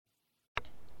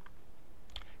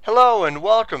Hello and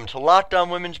welcome to Locked On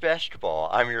Women's Basketball.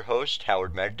 I'm your host,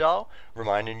 Howard Megdal,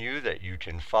 reminding you that you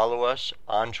can follow us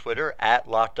on Twitter at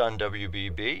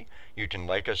LockedOnWBB. You can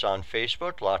like us on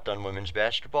Facebook, Locked On Women's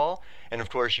Basketball. And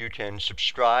of course, you can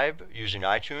subscribe using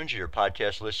iTunes, your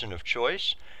podcast listen of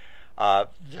choice.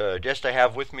 The guest I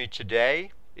have with me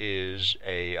today is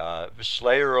a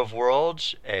slayer of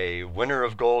worlds, a winner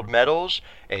of gold medals,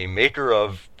 a maker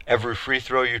of every free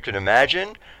throw you can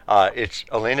imagine. It's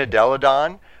Elena Delle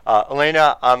Donne.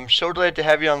 Elena, I'm so glad to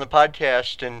have you on the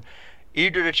podcast and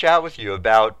eager to chat with you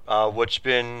about what's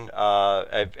been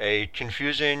a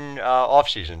confusing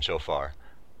off-season so far.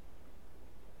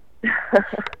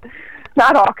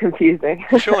 Not all confusing.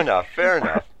 Sure enough, fair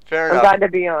enough. I'm glad to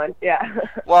be on, yeah.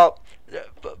 Well,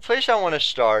 the place I want to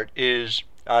start is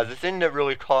the thing that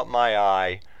really caught my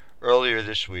eye earlier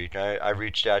this week. I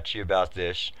reached out to you about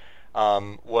this.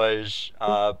 Was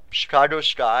Chicago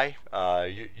Sky,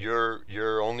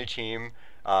 your only team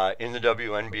in the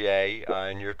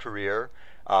WNBA in your career,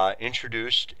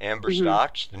 introduced Amber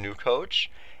Stocks, the new coach,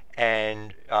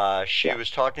 and she was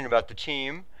talking about the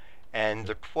team, and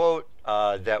the quote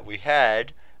that we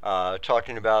had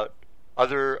talking about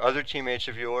other teammates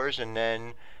of yours, and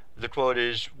then the quote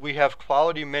is, "We have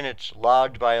quality minutes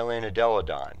logged by Elena Delle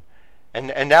Donne."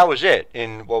 And that was it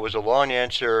in what was a long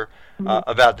answer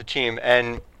about the team.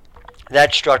 And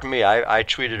that struck me. I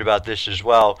tweeted about this as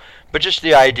well. But just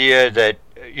the idea that,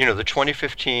 the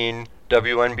 2015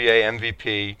 WNBA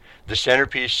MVP, the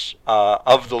centerpiece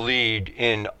of the league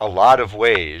in a lot of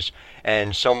ways,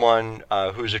 and someone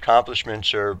whose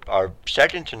accomplishments are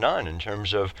second to none in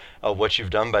terms of what you've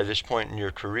done by this point in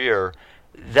your career,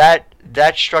 that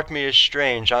struck me as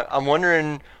strange. I'm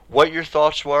wondering what your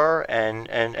thoughts were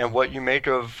and what you make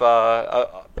of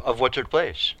what took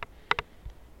place.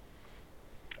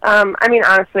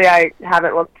 Honestly, I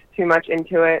haven't looked too much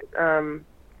into it.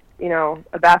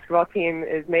 A basketball team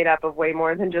is made up of way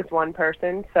more than just one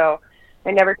person, so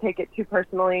I never take it too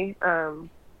personally.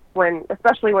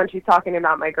 Especially when she's talking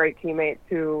about my great teammates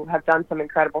who have done some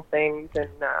incredible things and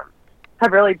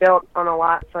have really built on a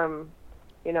lot from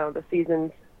the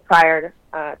seasons prior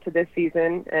to this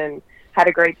season and had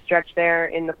a great stretch there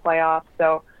in the playoffs.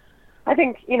 So I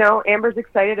think, Amber's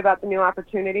excited about the new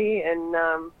opportunity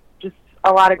and just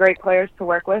a lot of great players to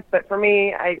work with. But for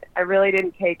me, I really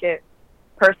didn't take it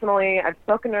personally. I've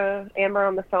spoken to Amber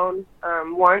on the phone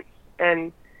once,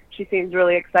 and she seems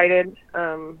really excited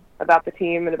about the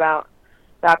team and about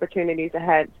the opportunities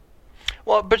ahead.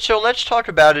 Well, but so let's talk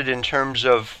about it in terms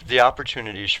of the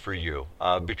opportunities for you,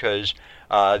 because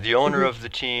the owner of the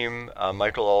team,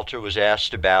 Michael Alter, was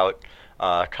asked about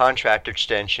contract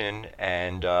extension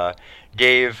and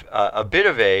gave a bit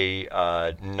of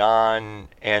a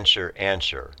non-answer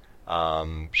answer.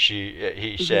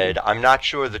 He said, "I'm not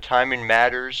sure the timing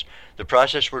matters. The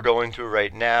process we're going through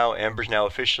right now, Amber's now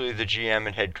officially the GM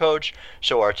and head coach,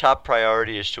 so our top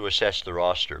priority is to assess the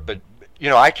roster." But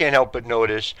I can't help but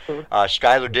notice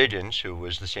Skylar Diggins, who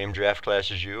was the same draft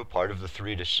class as you, part of the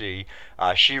 3 to C,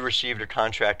 she received a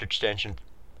contract extension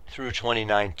through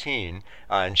 2019,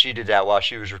 and she did that while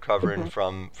she was recovering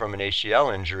from an ACL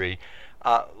injury.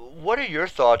 What are your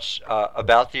thoughts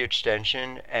about the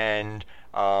extension and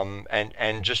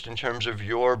just in terms of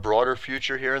your broader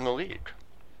future here in the league?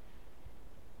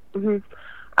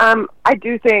 I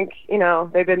do think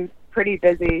they've been pretty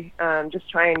busy just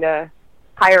trying to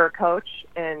hire a coach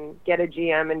and get a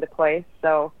GM into place.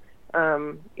 So,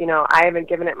 I haven't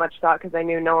given it much thought because I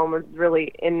knew no one was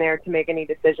really in there to make any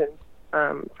decisions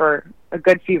for a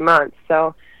good few months.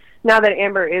 So now that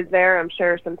Amber is there, I'm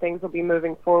sure some things will be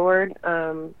moving forward.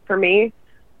 For me,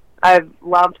 I've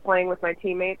loved playing with my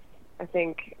teammates. I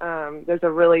think there's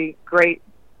a really great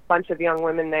bunch of young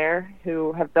women there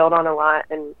who have built on a lot,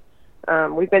 and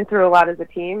we've been through a lot as a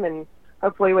team, and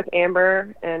hopefully with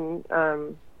Amber and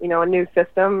a new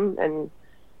system, and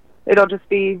it'll just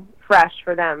be fresh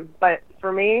for them. But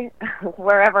for me,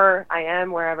 wherever I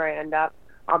am, wherever I end up,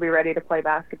 I'll be ready to play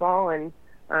basketball, and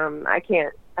I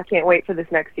can't wait for this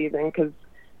next season because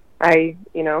I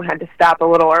had to stop a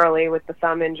little early with the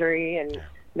thumb injury and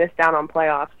missed out on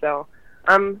playoffs. So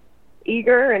I'm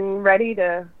eager and ready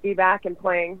to be back and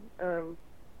playing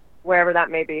wherever that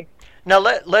may be. Now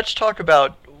let's talk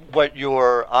about what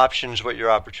your options, what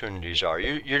your opportunities are.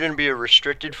 You're going to be a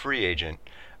restricted free agent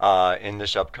in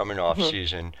this upcoming off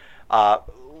season.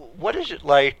 What is it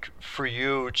like for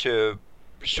you to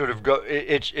sort of go?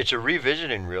 It's a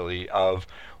revisiting really of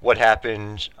what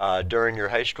happened during your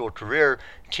high school career.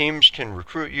 Teams can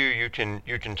recruit you. You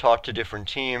can talk to different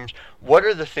teams. What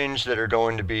are the things that are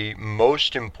going to be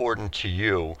most important to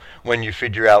you when you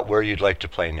figure out where you'd like to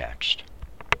play next?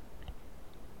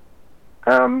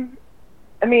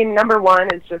 I mean, number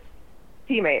one is just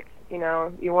teammates. You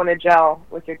know, you want to gel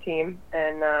with your team,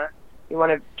 and you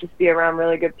want to just be around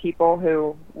really good people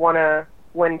who want to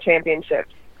win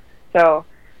championships. So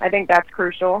I think that's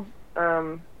crucial.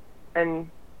 And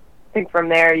I think from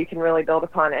there you can really build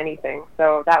upon anything.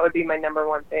 So that would be my number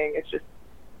one thing. It's just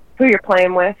who you're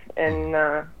playing with,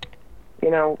 and you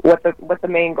know what the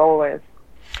main goal is.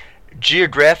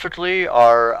 Geographically,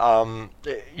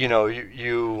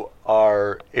 you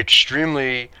are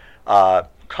extremely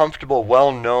comfortable,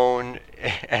 well known,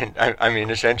 and I mean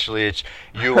essentially it's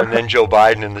you and then Joe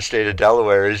Biden in the state of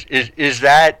Delaware. Is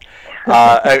that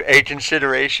a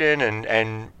consideration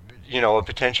and a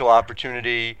potential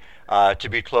opportunity to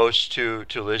be close to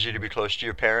Lizzie, to be close to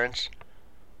your parents?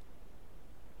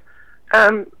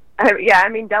 Yeah, I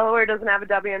mean Delaware doesn't have a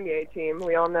WNBA team.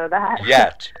 We all know that.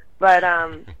 Yet. But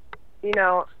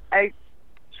I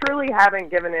truly haven't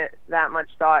given it that much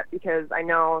thought because I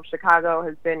know Chicago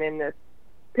has been in this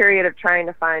period of trying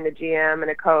to find a GM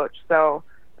and a coach. So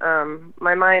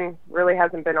my mind really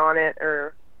hasn't been on it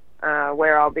or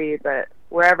where I'll be, but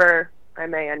wherever I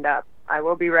may end up, I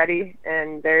will be ready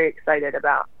and very excited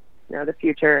about the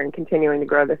future and continuing to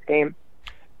grow this game.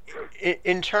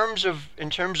 In terms of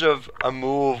a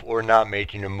move or not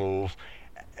making a move,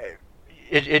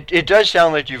 it does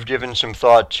sound like you've given some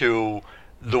thought to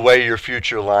the way your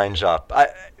future lines up.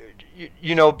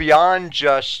 Beyond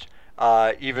just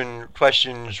even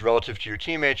questions relative to your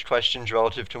teammates, questions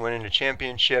relative to winning a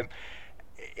championship,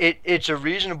 it's a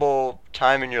reasonable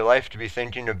time in your life to be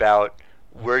thinking about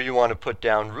where you want to put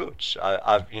down roots.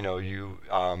 Are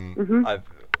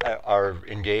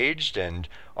engaged and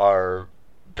are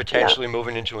potentially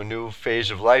moving into a new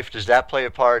phase of life. Does that play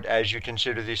a part as you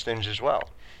consider these things as well?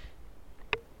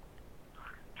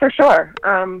 For sure.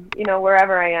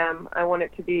 Wherever I am, I want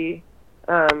it to be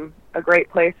a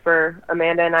great place for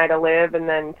Amanda and I to live, and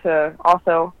then to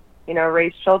also,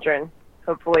 raise children,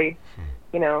 hopefully,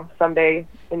 someday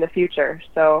in the future.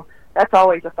 So that's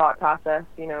always a thought process.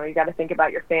 You got to think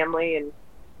about your family and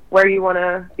where you want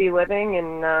to be living,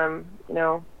 and,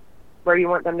 where you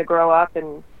want them to grow up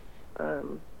and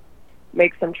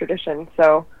make some tradition.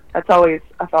 So that's always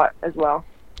a thought as well.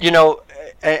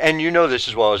 And you know this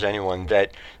as well as anyone,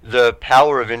 that the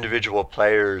power of individual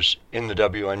players in the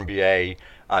WNBA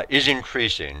is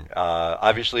increasing.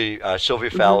 Obviously,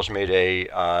 Sylvia Fowles made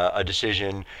a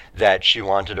decision that she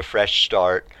wanted a fresh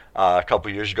start a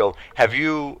couple years ago. Have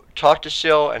you talked to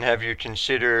Sil, and have you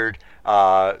considered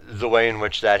the way in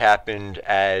which that happened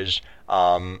as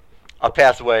a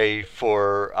pathway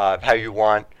for how you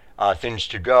want things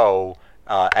to go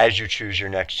as you choose your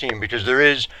next team? Because there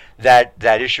is that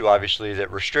issue, obviously,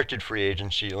 that restricted free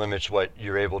agency limits what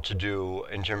you're able to do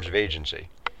in terms of agency.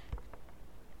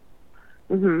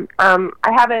 I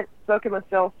haven't spoken with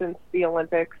Phil since the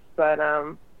Olympics, but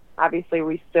obviously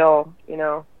we still,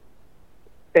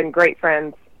 been great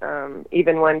friends,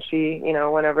 even when she,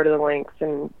 went over to the Lynx.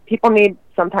 And people need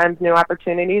sometimes new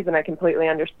opportunities, and I completely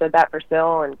understood that for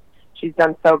Sil, and she's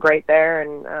done so great there,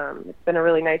 and it's been a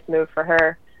really nice move for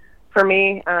her. For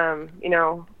me, I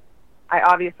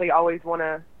obviously always want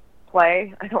to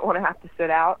play. I don't want to have to sit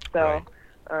out. So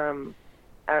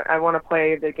I want to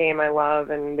play the game I love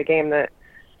and the game that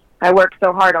I work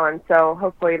so hard on. So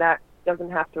hopefully that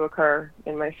doesn't have to occur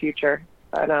in my future.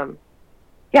 But,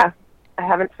 I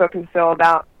haven't spoken to Phil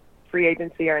about free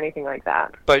agency or anything like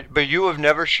that. But you have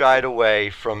never shied away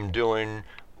from doing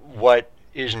what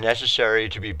is necessary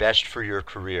to be best for your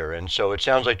career, and so it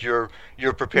sounds like you're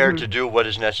prepared to do what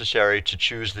is necessary to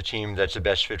choose the team that's the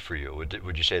best fit for you.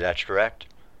 Would you say that's correct?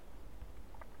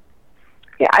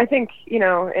 Yeah, I think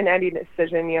in any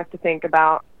decision you have to think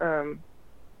about a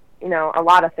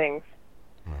lot of things,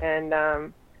 and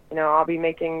I'll be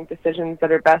making decisions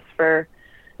that are best for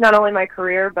not only my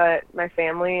career but my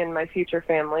family and my future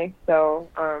family. So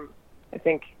I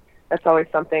think that's always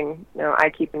something I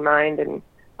keep in mind, and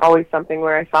always something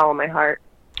where I follow my heart.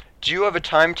 Do you have a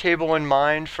timetable in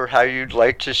mind for how you'd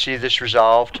like to see this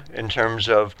resolved in terms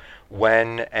of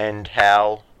when and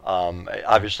how?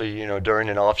 Obviously, during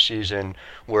an off season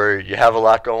where you have a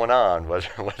lot going on,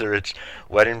 whether it's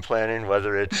wedding planning,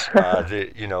 whether it's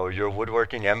your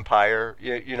woodworking empire,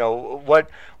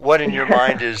 what in your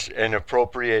mind is an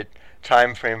appropriate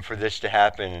time frame for this to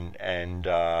happen and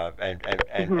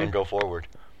go forward?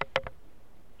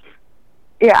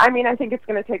 Yeah, I mean, I think it's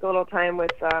going to take a little time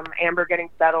with Amber getting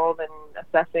settled and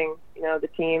assessing, the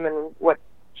team and what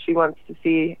she wants to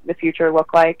see the future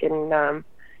look like. And, I'm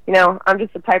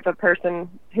just the type of person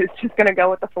who's just going to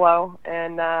go with the flow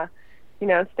and,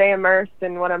 stay immersed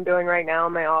in what I'm doing right now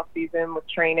in my off season with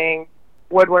training,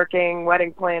 woodworking,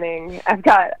 wedding planning. I've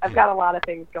got a lot of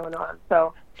things going on.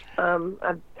 So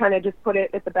I've kind of just put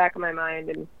it at the back of my mind,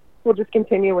 and we'll just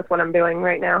continue with what I'm doing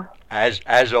right now.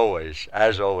 As always,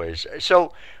 as always.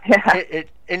 So, Yeah.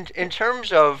 in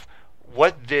terms of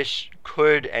what this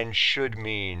could and should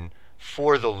mean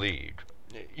for the league,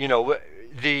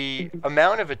 the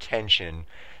amount of attention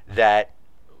that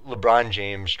LeBron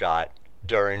James got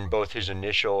during both his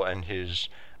initial and his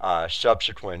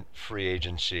subsequent free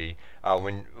agency,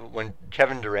 when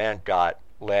Kevin Durant got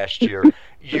last year,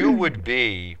 you would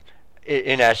be,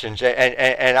 in essence,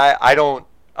 and I don't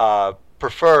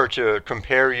prefer to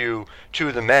compare you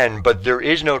to the men, but there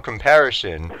is no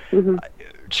comparison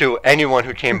to anyone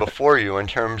who came before you in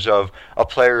terms of a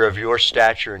player of your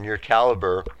stature and your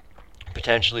caliber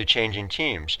potentially changing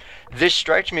teams. This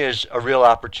strikes me as a real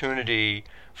opportunity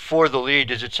for the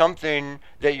league. Is it something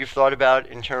that you've thought about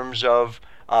in terms of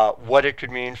what it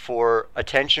could mean for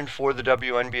attention for the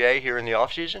WNBA here in the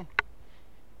offseason?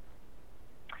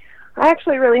 I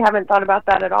actually really haven't thought about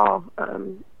that at all.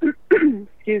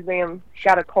 Excuse me, I've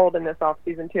got a cold in this off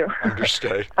season too.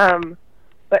 Understood.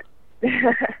 But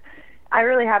I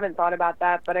really haven't thought about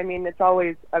that. But I mean, it's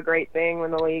always a great thing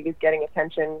when the league is getting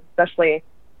attention, especially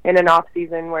in an off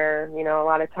season where a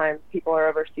lot of times people are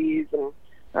overseas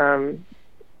and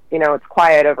it's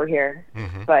quiet over here.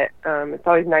 Mm-hmm. But it's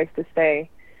always nice to stay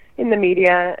in the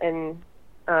media, and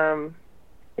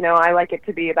I like it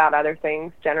to be about other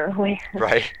things generally.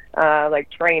 Right. Like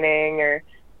training or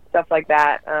stuff like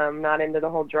that. Not into the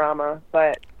whole drama,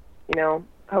 but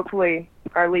hopefully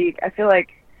our league, I feel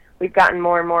like we've gotten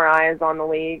more and more eyes on the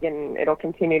league, and it'll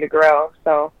continue to grow.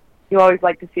 So you always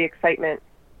like to see excitement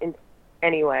in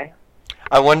any way.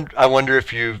 I wonder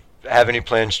if you have any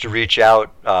plans to reach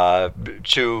out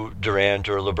to Durant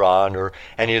or LeBron or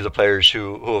any of the players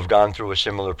who have gone through a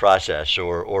similar process,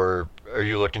 or are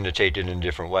you looking to take it in a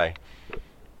different way?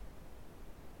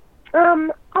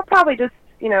 I'll probably just,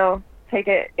 take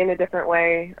it in a different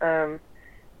way.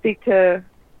 Speak to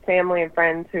family and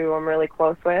friends who I'm really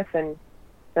close with, and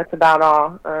that's about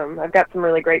all. I've got some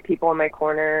really great people in my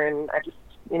corner, and I just,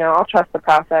 I'll trust the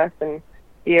process and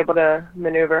be able to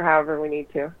maneuver however we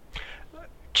need to.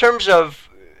 In terms of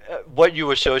what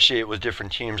you associate with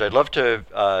different teams, I'd love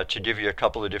to give you a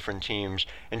couple of different teams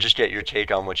and just get your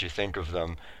take on what you think of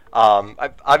them.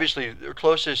 Obviously, the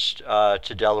closest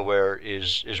to Delaware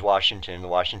is Washington, the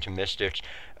Washington Mystics.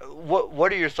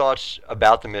 What are your thoughts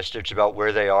about the Mystics, about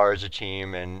where they are as a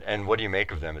team, and what do you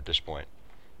make of them at this point?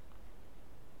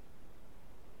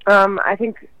 I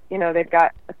think, they've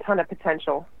got a ton of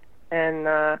potential and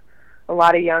a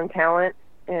lot of young talent.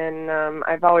 And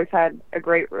I've always had a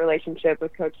great relationship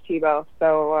with Coach Tebow.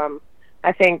 So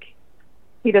I think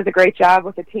he does a great job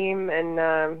with the team,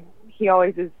 and he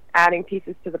always is adding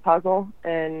pieces to the puzzle.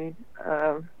 And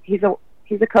he's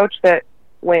a coach that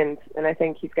wins, and I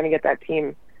think he's going to get that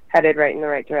team headed right in the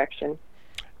right direction.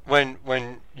 When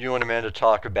you and Amanda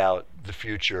talk about the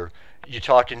future, you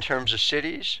talk in terms of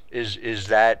cities. Is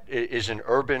an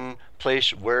urban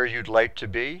place where you'd like to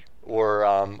be?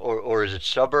 Or is it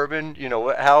suburban?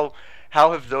 How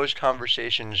have those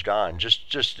conversations gone?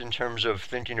 Just in terms of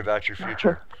thinking about your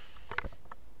future.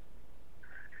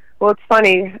 Well, it's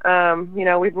funny.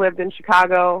 We've lived in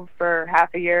Chicago for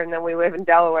half a year, and then we live in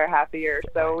Delaware half a year.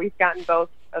 So we've gotten both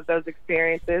of those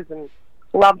experiences and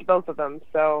loved both of them.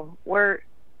 So we're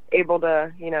able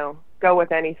to, go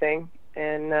with anything.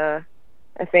 And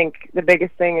I think the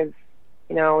biggest thing is,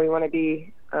 we want to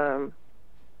be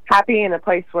happy in a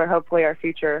place where hopefully our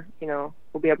future,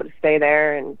 we'll be able to stay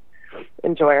there and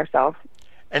enjoy ourselves.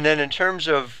 And then in terms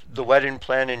of the wedding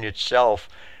planning itself,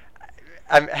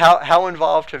 how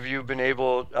involved have you been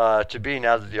able to be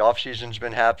now that the off season's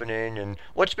been happening, and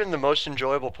what's been the most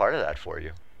enjoyable part of that for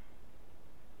you?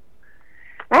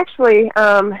 Actually,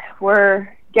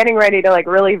 we're getting ready to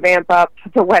really vamp up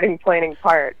the wedding planning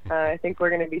part. I think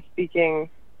we're going to be speaking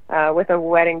with a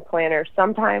wedding planner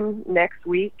sometime next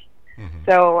week. Mm-hmm.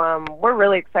 So we're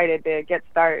really excited to get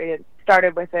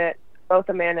started with it. Both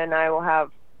Amanda and I will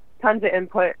have tons of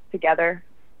input together.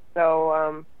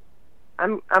 So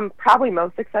I'm probably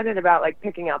most excited about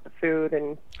picking out the food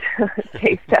and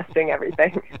taste testing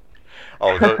everything.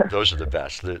 Oh, those are the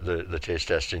best. The taste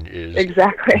testing is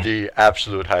exactly the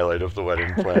absolute highlight of the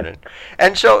wedding planning.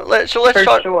 And so let's For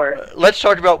talk. Sure. Let's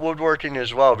talk about woodworking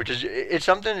as well, because it's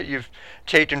something that you've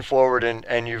taken forward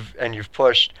and you've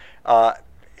pushed.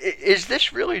 Is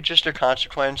this really just a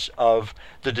consequence of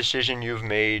the decision you've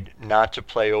made not to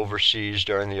play overseas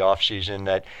during the off season,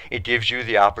 that it gives you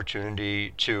the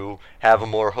opportunity to have a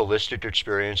more holistic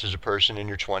experience as a person in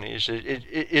your 20s?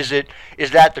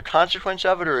 Is that the consequence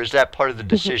of it, or is that part of the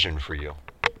decision for you?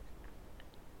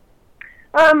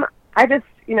 I just,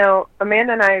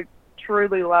 Amanda and I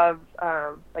truly love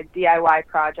like DIY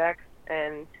projects,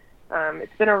 and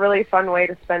it's been a really fun way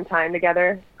to spend time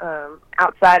together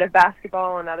outside of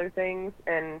basketball and other things,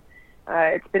 and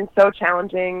it's been so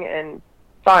challenging and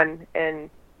fun, and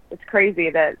it's crazy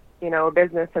that a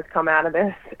business has come out of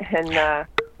this, and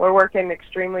we're working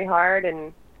extremely hard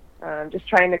and just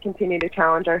trying to continue to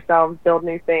challenge ourselves, build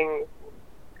new things,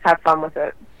 have fun with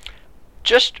it.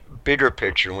 Just bigger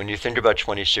picture, when you think about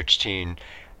 2016,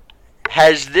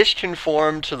 has this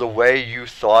conformed to the way you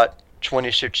thought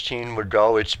 2016 would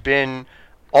go? It's been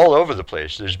all over the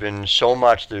place. There's been so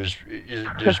much. There's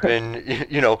been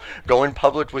going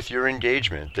public with your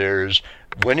engagement. There's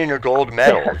winning a gold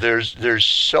medal. There's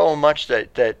so much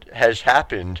that has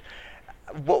happened.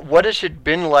 What has it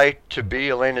been like to be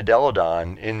Elena Delle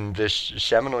Donne in this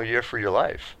seminal year for your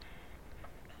life?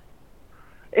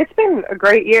 It's been a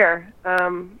great year.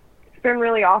 It's been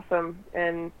really awesome,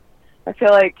 and I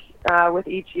feel like with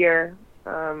each year,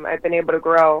 I've been able to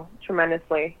grow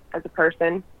tremendously as a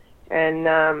person, and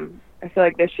I feel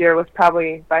like this year was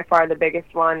probably by far the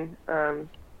biggest one.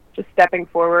 Just stepping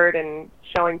forward and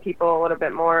showing people a little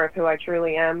bit more of who I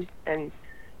truly am, and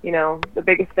the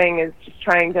biggest thing is just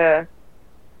trying to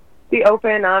be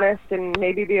open, honest, and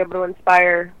maybe be able to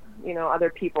inspire other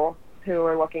people who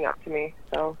are looking up to me.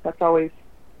 So that's always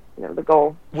the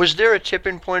goal. Was there a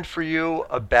tipping point for you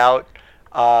about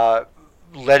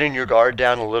letting your guard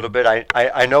down a little bit?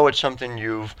 I know it's something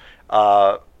you've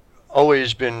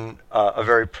always been a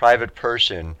very private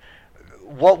person.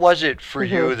 What was it for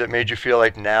you that made you feel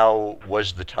like now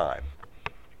was the time?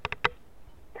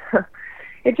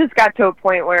 It just got to a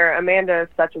point where Amanda is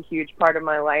such a huge part of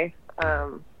my life.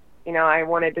 I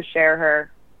wanted to share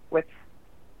her with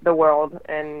the world,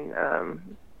 and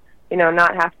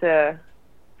not have to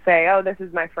say, "Oh, this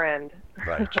is my friend."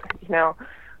 Right.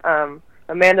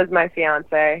 Amanda's my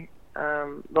fiance,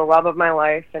 the love of my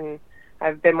life, and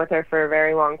I've been with her for a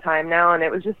very long time now. And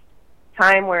it was just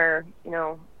time where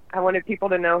I wanted people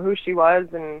to know who she was,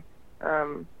 and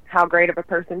how great of a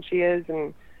person she is,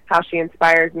 and how she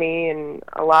inspires me. And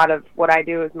a lot of what I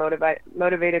do is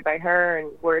motivated by her,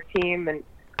 and we're a team. And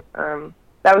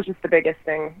that was just the biggest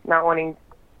thing, not wanting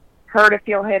her to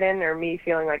feel hidden or me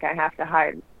feeling like I have to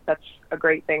hide such a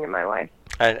great thing in my life.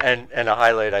 And a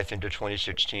highlight, I think, to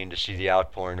 2016 to see the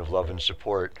outpouring of love and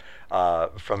support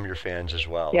from your fans as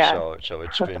well. Yeah. So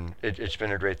it's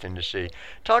been a great thing to see.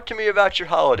 Talk to me about your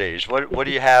holidays. What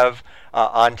do you have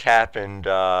on tap, and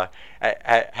how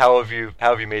have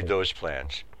you made those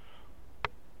plans?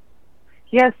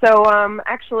 Yeah. So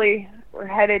actually, we're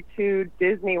headed to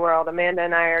Disney World. Amanda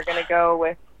and I are going to go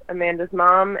with Amanda's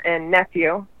mom and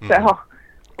nephew. Mm-hmm. So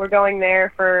we're going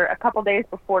there for a couple days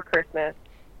before Christmas,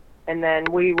 and then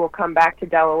we will come back to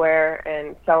Delaware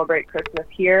and celebrate Christmas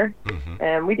here. Mm-hmm.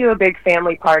 And we do a big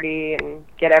family party and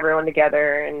get everyone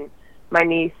together, and my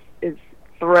niece is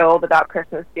thrilled about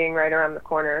Christmas being right around the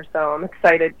corner, so I'm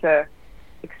excited to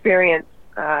experience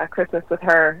Christmas with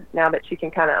her now that she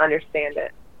can kind of understand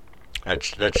it.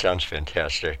 That sounds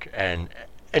fantastic. And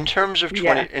in terms of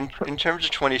in terms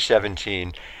of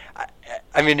 2017,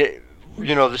 I mean,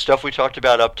 the stuff we talked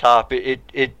about up top,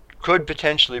 it could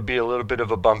potentially be a little bit of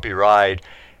a bumpy ride.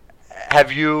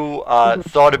 Have you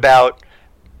thought about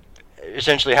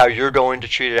essentially how you're going to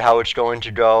treat it, how it's going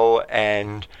to go,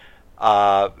 and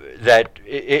that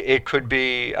it could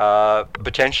be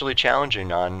potentially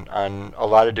challenging on a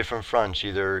lot of different fronts,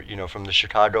 either from the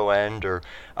Chicago end, or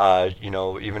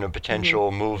even a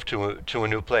potential move to a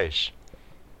new place?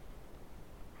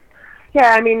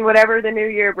 Yeah, I mean, whatever the new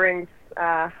year brings,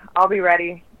 I'll be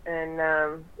ready, and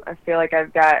I feel like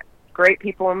I've got great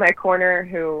people in my corner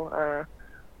who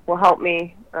will help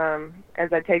me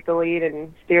as I take the lead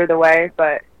and steer the way,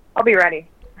 but I'll be ready.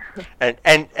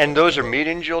 And those are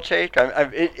meetings you'll take?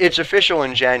 It's official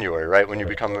in January, right, when you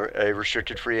become a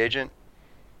restricted free agent?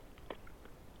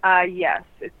 Yes,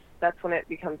 that's when it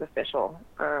becomes official.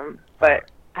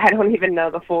 But I don't even know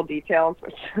the full details,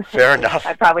 which fair enough.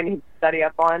 I probably need to study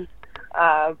up on.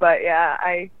 But yeah,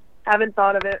 I haven't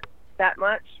thought of it that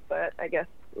much, but I guess,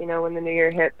 when the new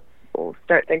year hits, we'll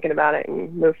start thinking about it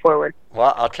and move forward.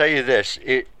 Well, I'll tell you this,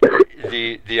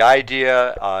 the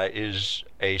idea is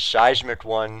a seismic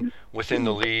one within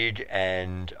the league,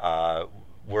 and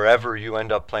wherever you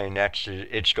end up playing next,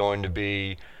 it's going to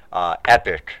be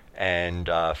epic and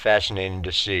fascinating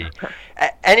to see.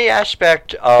 Any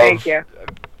aspect of Thank you.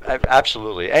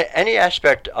 Absolutely. Any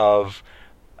aspect of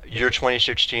your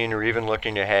 2016 or even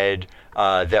looking ahead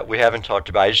that we haven't talked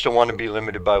about? I just don't want to be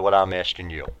limited by what I'm asking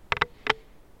you.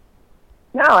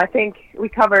 No, I think we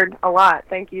covered a lot.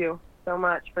 Thank you so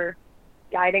much for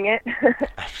guiding it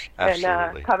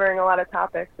and covering a lot of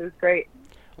topics. It was great.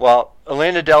 Well,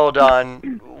 Elena Delle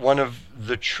Donne, one of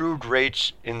the true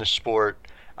greats in the sport,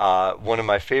 one of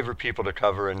my favorite people to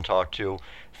cover and talk to.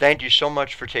 Thank you so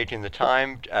much for taking the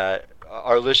time.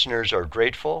 Our listeners are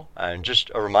grateful. And just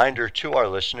a reminder to our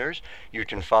listeners, you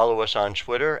can follow us on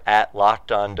Twitter at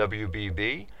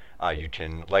LockedOnWBB. You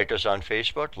can like us on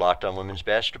Facebook, Locked On Women's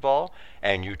Basketball,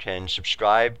 and you can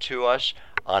subscribe to us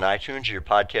on iTunes, your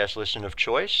podcast listen of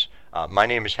choice. My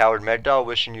name is Howard Megdal,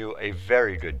 wishing you a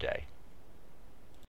very good day.